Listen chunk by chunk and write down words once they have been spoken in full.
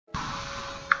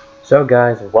So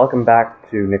guys, welcome back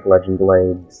to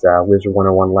LegendBlade's Wizard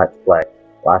 101 Let's Play.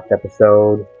 Last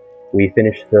episode, we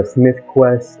finished the Smith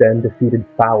quest and defeated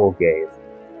Foulgaze.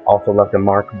 Also left a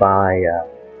mark by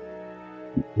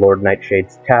Lord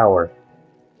Nightshade's tower.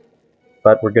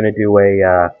 But we're going to do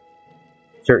a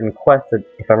certain quest that,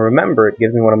 if I remember, it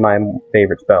gives me one of my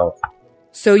favorite spells.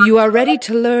 So you are ready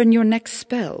to learn your next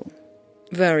spell?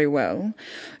 Very well.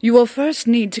 You will first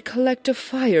need to collect a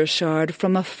fire shard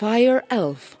from a fire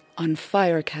elf on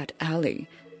Firecat Alley.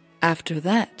 After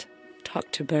that,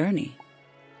 talk to Bernie.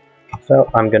 So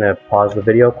I'm going to pause the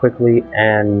video quickly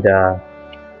and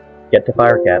get to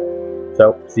Firecat.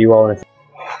 So, see you all in a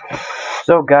second.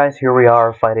 So guys, here we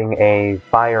are fighting a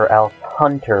fire elf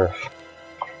hunter.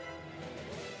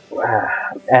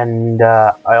 And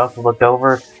I also looked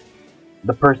over.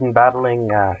 The person battling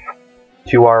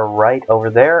to our right over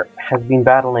there has been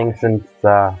battling since,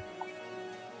 well,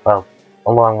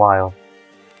 a long while.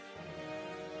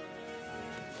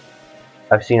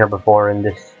 I've seen her before in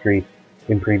this street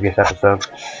in previous episodes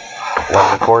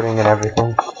while recording and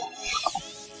everything.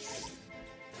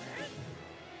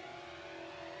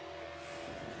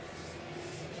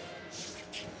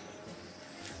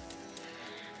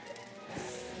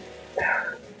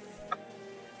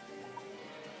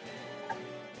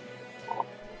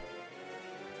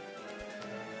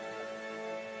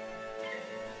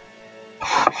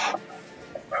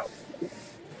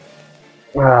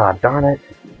 Ah, darn it.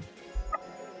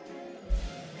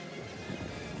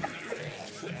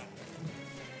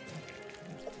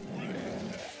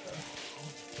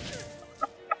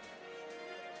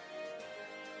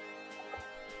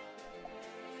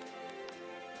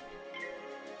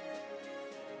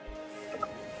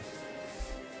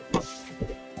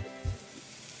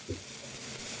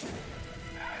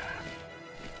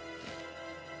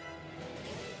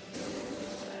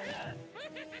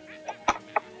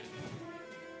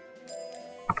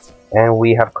 And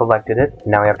we have collected it.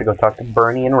 Now we have to go talk to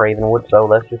Bernie and Ravenwood, so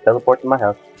let's just teleport to my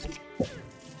house.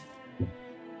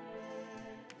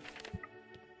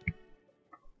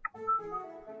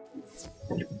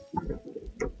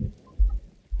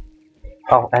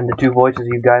 Oh, and the two voices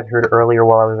you guys heard earlier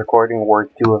while I was recording were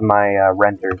two of my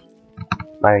renters.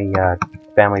 My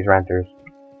family's renters.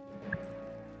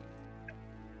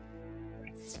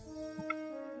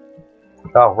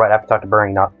 Oh, right, I have to talk to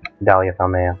Bernie, not Dahlia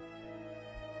Thalmea.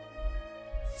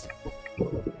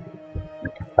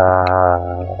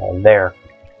 There.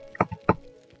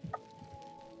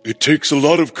 It takes a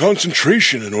lot of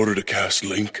concentration in order to cast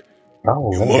Link.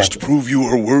 Oh, You must prove you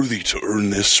are worthy to earn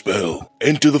this spell.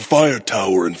 Enter the fire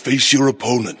tower and face your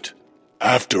opponent.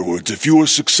 Afterwards, if you are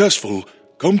successful,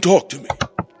 come talk to me.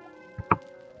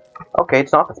 Okay,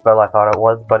 it's not the spell I thought it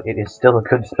was, but it is still a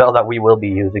good spell that we will be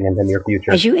using in the near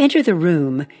future. As you enter the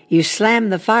room, you slam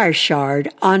the fire shard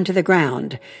onto the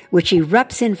ground, which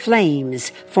erupts in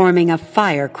flames, forming a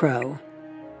fire crow.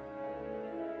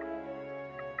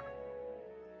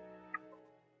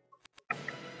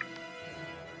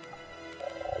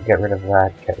 Get rid of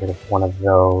that, get rid of one of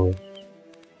those.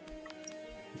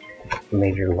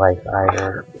 Major life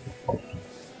either.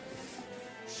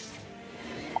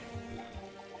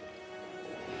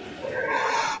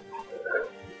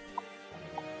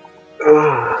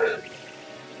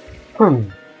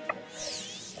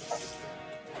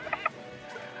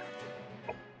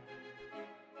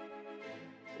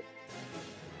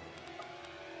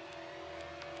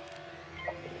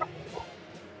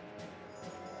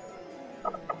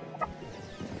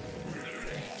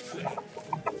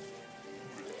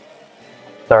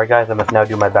 Sorry guys, I must now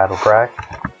do my battle cry.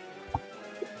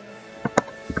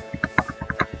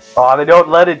 Oh, they don't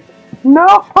let it.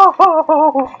 No!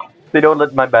 They don't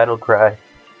let my battle cry.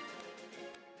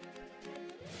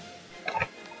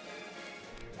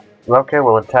 Okay,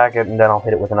 we'll attack it and then I'll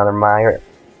hit it with another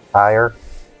ire.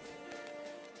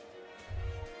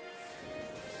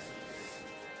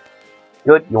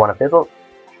 Good, you want to fizzle?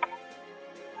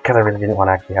 Because I really didn't want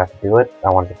to actually have to do it. I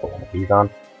wanted to put one of these on.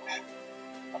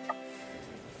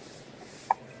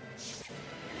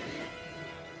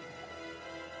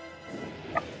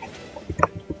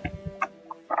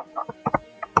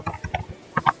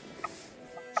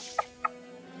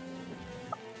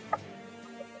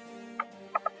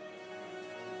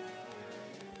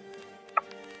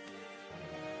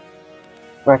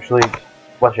 Actually,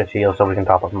 let's just heal so we can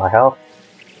top up my health.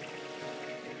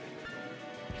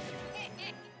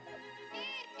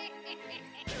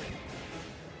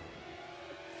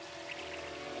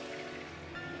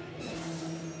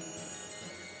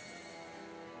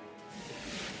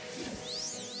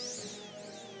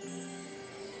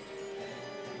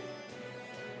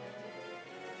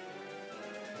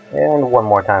 And one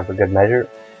more time for good measure.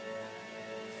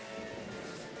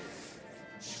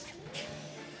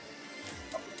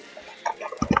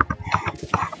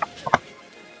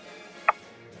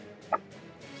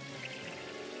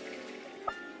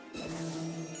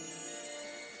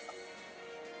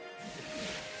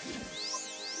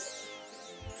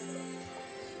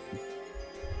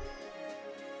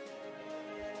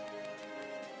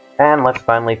 And let's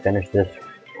finally finish this.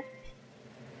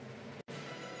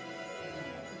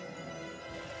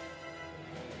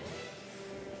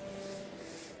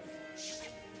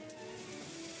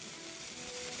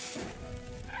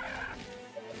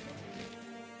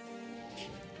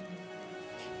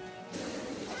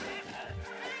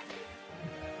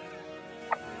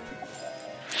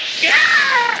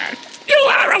 You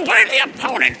are a worthy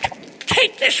opponent.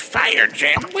 Take this fire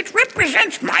gem, which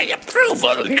represents my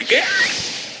approval.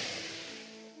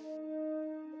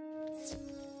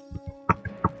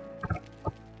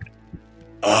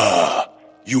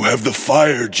 You have the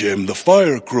fire gem the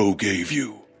Fire Crow gave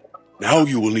you. Now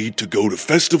you will need to go to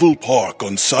Festival Park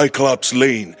on Cyclops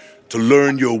Lane to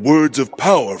learn your words of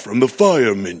power from the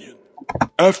fire minion.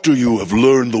 After you have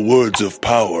learned the words of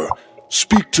power,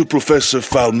 speak to Professor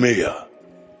Falmea.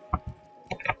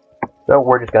 So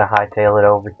we're just gonna hightail it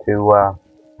over to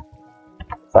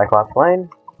Cyclops Lane.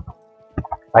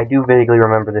 I do vaguely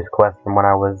remember this quest from when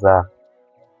I was a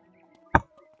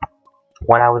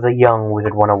young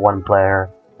Wizard 101 player.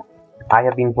 I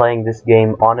have been playing this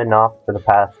game on and off for the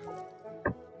past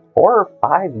 4 or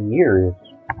 5 years.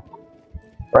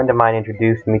 A friend of mine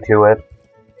introduced me to it.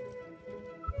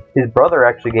 His brother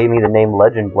actually gave me the name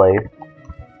LegendBlade.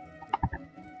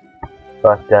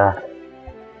 But,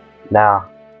 nah.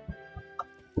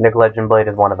 Nick LegendBlade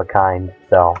is one of a kind,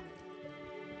 so...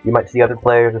 You might see other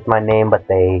players with my name, but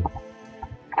they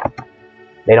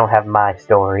don't have my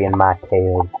story and my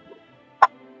tales.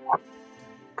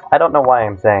 I don't know why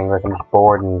I'm saying this, I'm just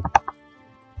bored and...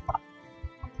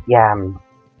 Yeah,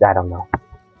 I don't know.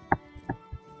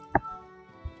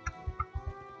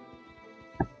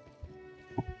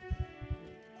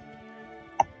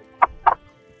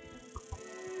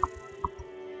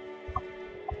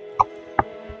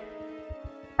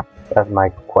 As my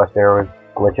quest arrow is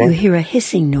glitching. You hear a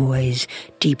hissing noise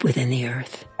deep within the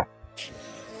earth.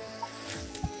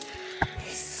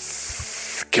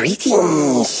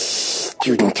 Greetings,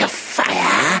 student of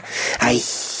fire. I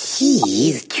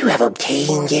see that you have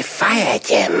obtained a fire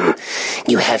gem.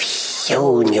 You have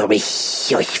shown your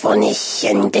resourcefulness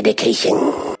and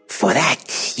dedication. For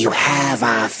that, you have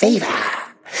our favor.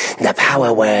 The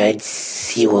power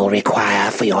words you will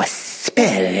require for your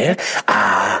spell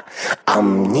are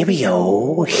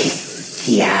Omnibio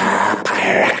Hissia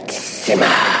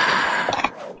Paraxima.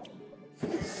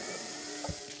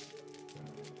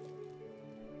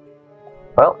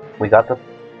 Well, we got the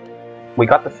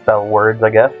spell words, I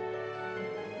guess.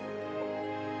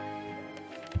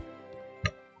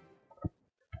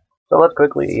 So let's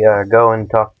quickly go and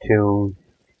talk to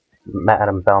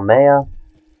Madame Falmea.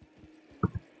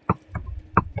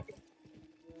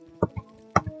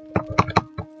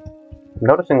 I'm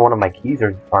noticing one of my keys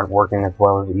aren't working as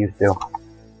well as it used to.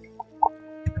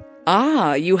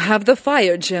 Ah, you have the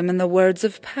fire gem and the words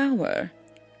of power.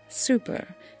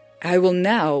 Super. I will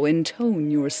now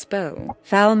intone your spell.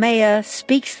 Falmea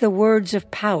speaks the words of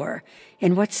power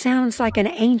in what sounds like an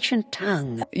ancient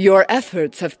tongue. Your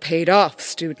efforts have paid off,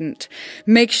 student.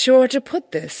 Make sure to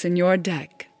put this in your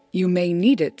deck. You may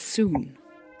need it soon.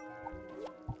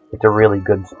 It's a really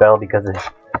good spell because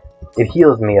it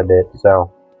heals me a bit,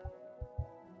 so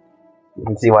you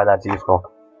can see why that's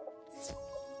useful.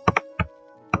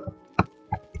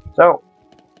 So,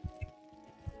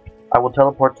 I will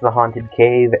teleport to the haunted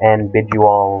cave and bid you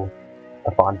all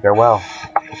a fond farewell.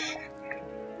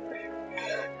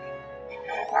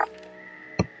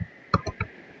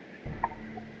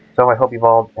 So I hope you've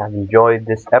all enjoyed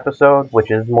this episode, which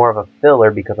is more of a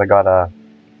filler because I got a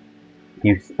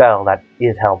new spell that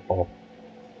is helpful.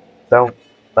 So,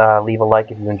 leave a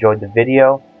like if you enjoyed the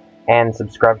video, and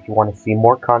subscribe if you want to see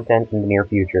more content in the near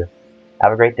future.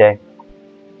 Have a great day,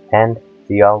 and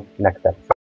see y'all next episode.